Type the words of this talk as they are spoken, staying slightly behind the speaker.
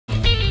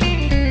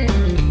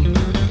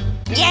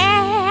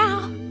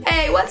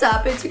What's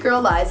up? It's your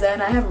girl Liza,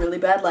 and I have really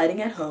bad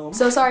lighting at home.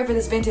 So sorry for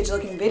this vintage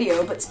looking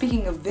video, but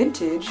speaking of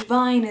vintage,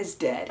 Vine is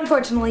dead.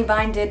 Unfortunately,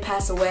 Vine did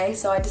pass away,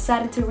 so I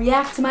decided to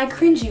react to my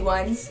cringy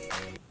ones.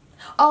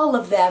 All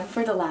of them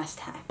for the last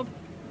time.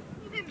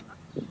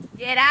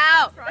 Get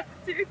out!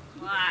 Prostitute.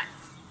 What?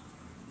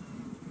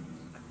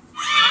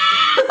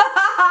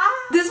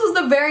 This was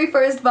the very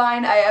first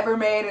Vine I ever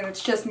made, and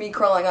it's just me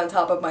crawling on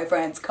top of my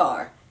friend's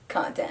car.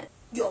 Content.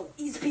 Yo,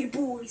 these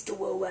people is the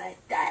worldwide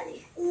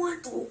daddy.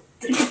 1, 2,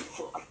 3,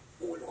 4.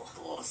 1,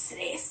 2,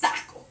 3,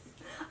 saco.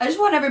 I just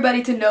want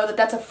everybody to know that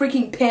that's a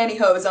freaking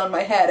pantyhose on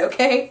my head,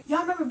 okay?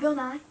 Y'all remember Bill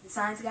Nye, the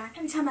science guy?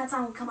 Every time that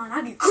song would come on,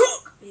 I'd be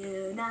cook.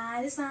 Bill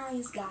Nye, the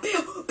science guy.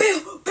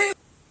 Bill.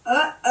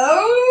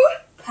 Uh-oh!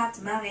 Pop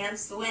to my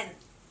hands to win.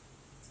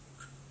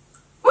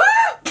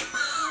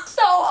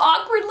 So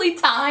awkwardly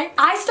timed.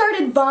 I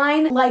started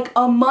Vine like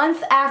a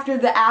month after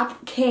the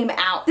app came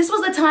out. This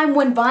was the time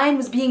when Vine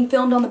was being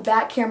filmed on the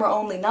back camera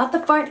only, not the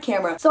front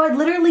camera. So I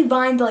literally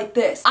Vined like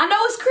this. I know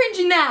it's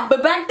cringy now,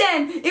 but back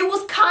then, it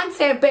was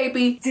content,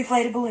 baby.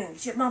 Deflated balloon.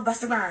 Shit, my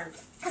Buster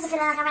Rhymes. Cause I feel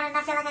like I'm running,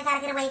 I feel like I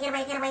gotta get away.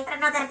 But I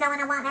know that I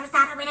don't wanna never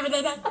stop, I win every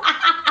day.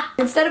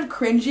 Instead of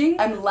cringing,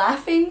 I'm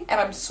laughing and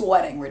I'm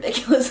sweating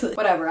ridiculously.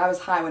 Whatever, I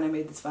was high when I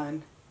made this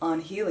Vine. On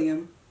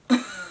helium.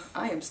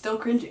 I am still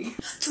cringy.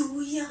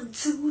 Too young,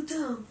 too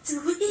dumb to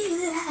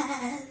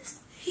realize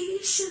he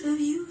should have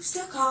used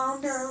a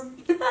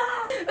condom.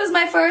 It was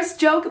my first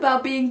joke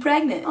about being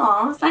pregnant.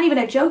 Aw, it's not even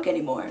a joke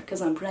anymore,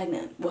 because I'm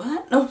pregnant.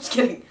 What? No, I'm just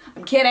kidding.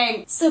 I'm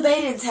kidding. So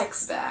Bay didn't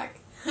text back,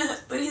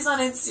 but he's on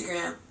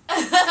Instagram.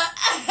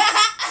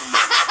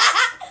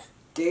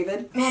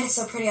 David? Man, it's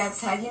so pretty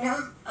outside, you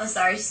know? I'm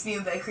sorry, just me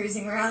and Bay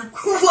cruising around.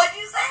 What'd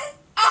you say?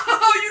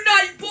 Oh, you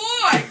naughty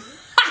boy!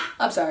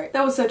 I'm sorry.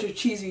 That was such a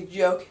cheesy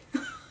joke.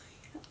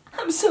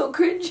 I'm so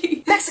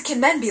cringy. Mexican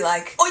men be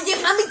like, Oye,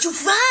 mami,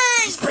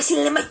 chufas,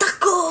 pásale my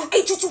taco.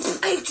 It's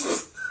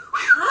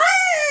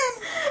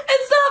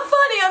not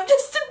funny, I'm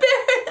just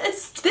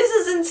embarrassed. This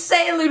is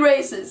insanely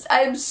racist.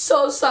 I am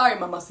so sorry,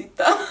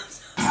 mamacita.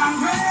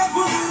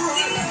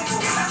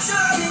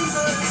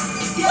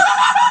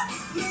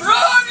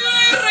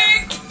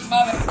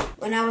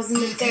 When I was in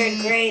the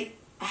 3rd grade,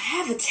 I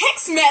have a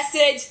text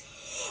message.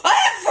 I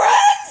have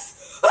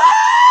friends!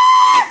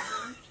 Ah!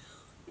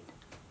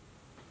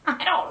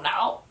 I don't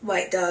know.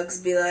 White dogs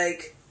be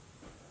like,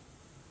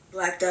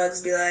 black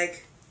dogs be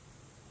like,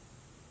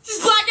 she's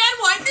black and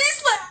white,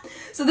 these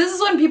left. So this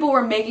is when people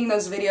were making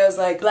those videos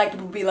like black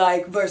people be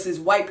like versus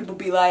white people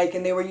be like,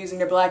 and they were using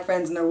their black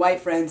friends and their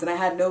white friends, and I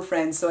had no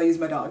friends, so I used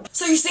my dog.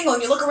 so you're single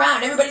and you look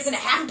around, everybody's in a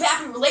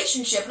happy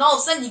relationship, and all of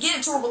a sudden you get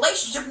into a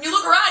relationship and you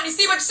look around and you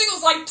see a bunch of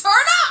singles like, turn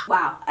up!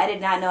 Wow, I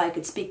did not know I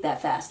could speak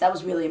that fast. That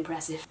was really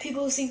impressive.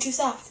 People who sing too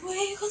soft,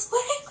 twinkle,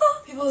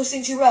 twinkle. People who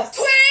sing too rough,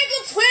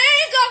 Twinkle, twinkle!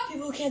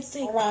 people who can't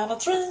sing around a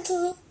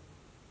twinkle.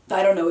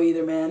 I don't know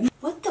either, man.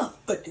 What the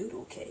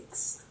fadoodle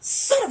cakes?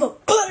 Son of a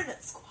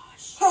butternut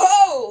squash.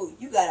 Oh,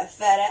 you got a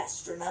fat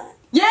astronaut.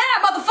 Yeah,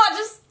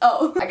 motherfuckers!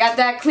 Oh, I got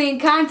that clean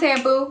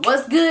content, boo.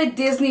 What's good,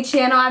 Disney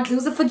Channel? I do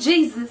it for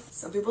Jesus.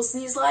 Some people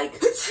sneeze like,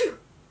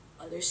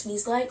 others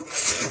sneeze like,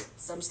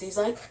 some sneeze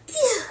like,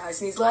 I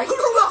sneeze like.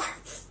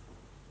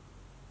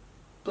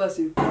 Bless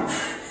you.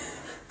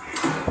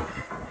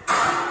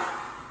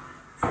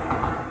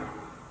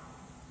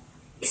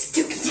 It's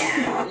Dookie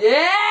time.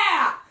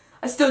 Yeah!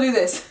 I still do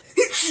this.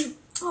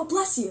 Oh,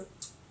 bless you.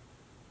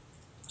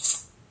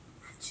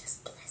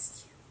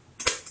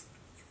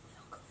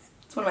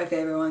 It's one of my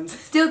favorite ones.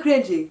 Still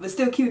cringy, but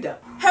still cute though.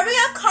 Hurry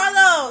up,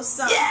 Carlos!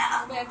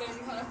 Yeah.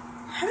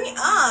 Hurry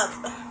up!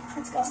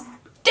 Let's go.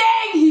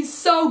 Dang, he's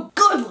so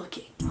good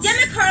looking. Damn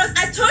it, Carlos!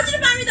 I told you to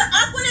buy me the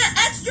Aquanet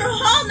extra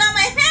hole. Now my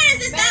hair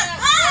isn't that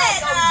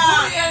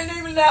I ain't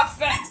even that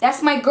fat.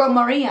 That's my girl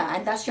Maria,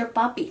 and that's your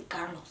puppy,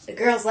 Carlos. The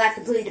girl's life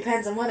completely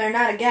depends on whether or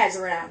not a guy's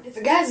around. If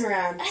a guy's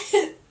around,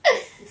 if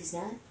he's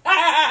not.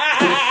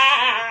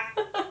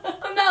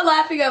 I'm not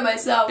laughing at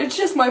myself. It's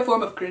just my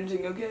form of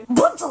cringing, okay?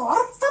 Bonjour.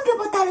 Some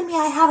people telling me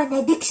I have an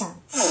addiction.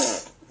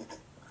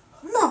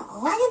 No,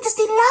 I am just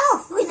in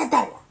love with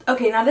Natalia.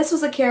 Okay, now this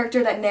was a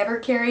character that never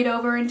carried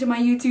over into my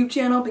YouTube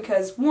channel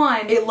because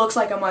 1, it looks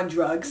like I'm on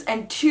drugs,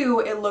 and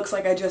 2, it looks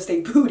like I just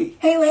ate booty.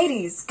 Hey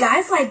ladies,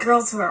 guys like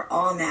girls who are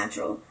all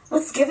natural.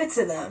 Let's give it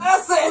to them. I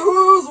say,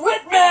 who's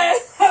with me?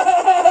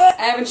 I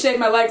haven't shaved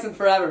my legs in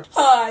forever.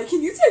 Hi,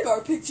 can you take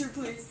our picture,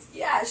 please?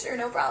 Yeah, sure,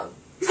 no problem.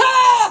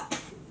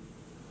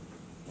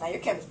 Now your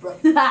camera's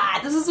broke.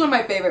 This is one of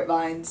my favorite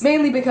Vines.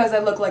 Mainly because I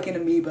look like an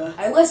amoeba.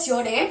 I was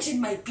your age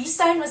and my peace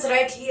sign was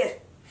right here.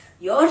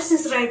 Yours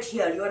is right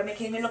here. You are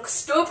making me look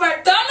stupid.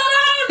 Turn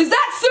around! Is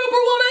that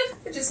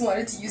Superwoman? I just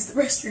wanted to use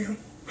the restroom.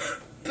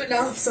 But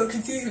now I'm so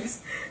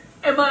confused.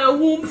 Am I a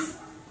womp?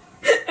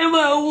 Am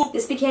I a womp?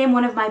 This became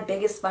one of my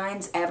biggest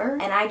Vines ever,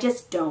 and I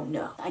just don't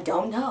know. I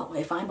don't know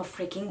if I'm a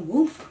freaking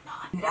woof or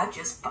not. Dude, I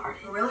just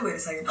farted. Really? Wait a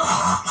second.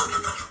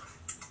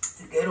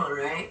 It's a good one,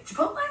 right?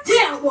 Chipotle?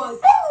 Yeah, it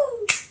was.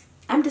 Woo!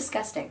 I'm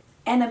disgusting.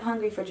 And I'm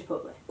hungry for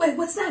Chipotle. Wait,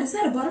 what's that? Is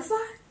that a butterfly?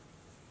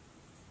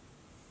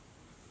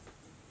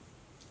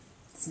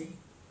 It's me.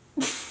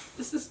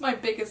 This is my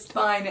biggest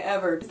Vine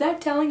ever. Is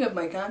that telling of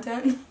my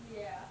content?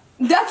 Yeah.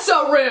 That's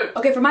so rude!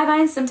 Okay, for my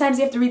Vines, sometimes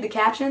you have to read the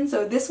caption.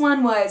 So this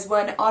one was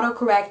when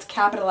autocorrect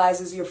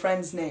capitalizes your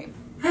friend's name.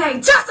 Hey,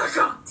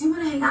 Jessica! Do you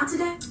want to hang out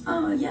today?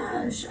 Oh,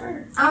 yeah,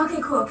 sure.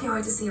 Okay, cool. Can't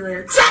wait to see you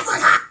later.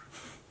 Jessica!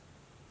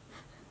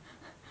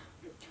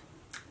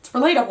 It's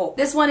relatable.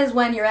 This one is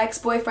when your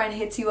ex-boyfriend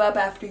hits you up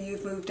after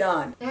you've moved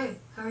on. Hey,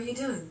 how are you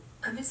doing?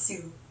 I miss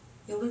you.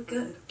 You look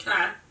good.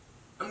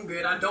 I'm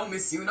good. I don't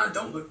miss you and I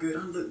don't look good.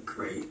 I look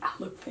great. I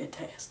look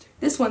fantastic.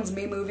 This one's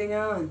me moving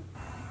on.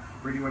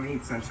 Where do you want to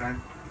eat,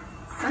 Sunshine?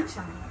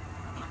 Sunshine.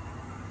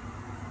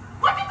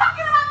 What you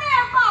talking about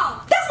there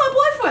for? That's my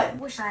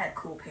boyfriend! Wish I had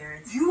cool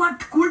parents. You want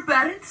cool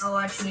parents? Now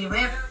watch me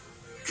whip.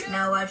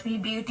 Now watch me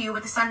beat you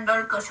with the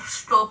sandal cause you're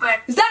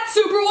stupid. Is that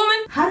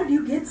Superwoman? How did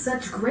you get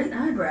such great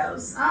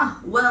eyebrows?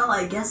 Ah, well,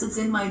 I guess it's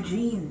in my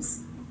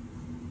genes.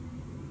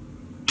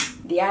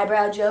 The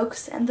eyebrow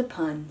jokes and the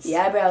puns. The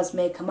eyebrows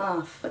may come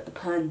off, but the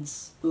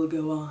puns will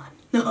go on.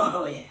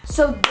 Oh yeah.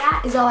 So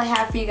that is all I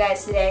have for you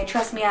guys today.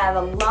 Trust me, I have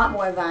a lot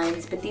more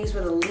Vines, but these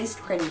were the least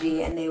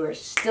cringy and they were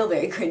still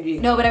very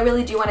cringy. No, but I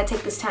really do want to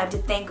take this time to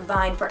thank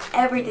Vine for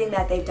everything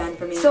that they've done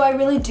for me. So I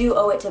really do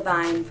owe it to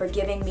Vine for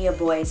giving me a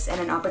voice and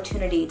an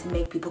opportunity to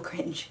make people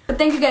cringe. But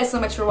thank you guys so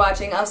much for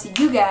watching. I'll see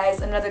you guys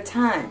another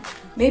time.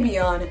 Maybe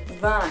on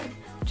Vine.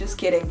 Just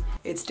kidding.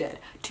 It's dead.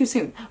 Too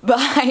soon.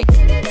 Bye.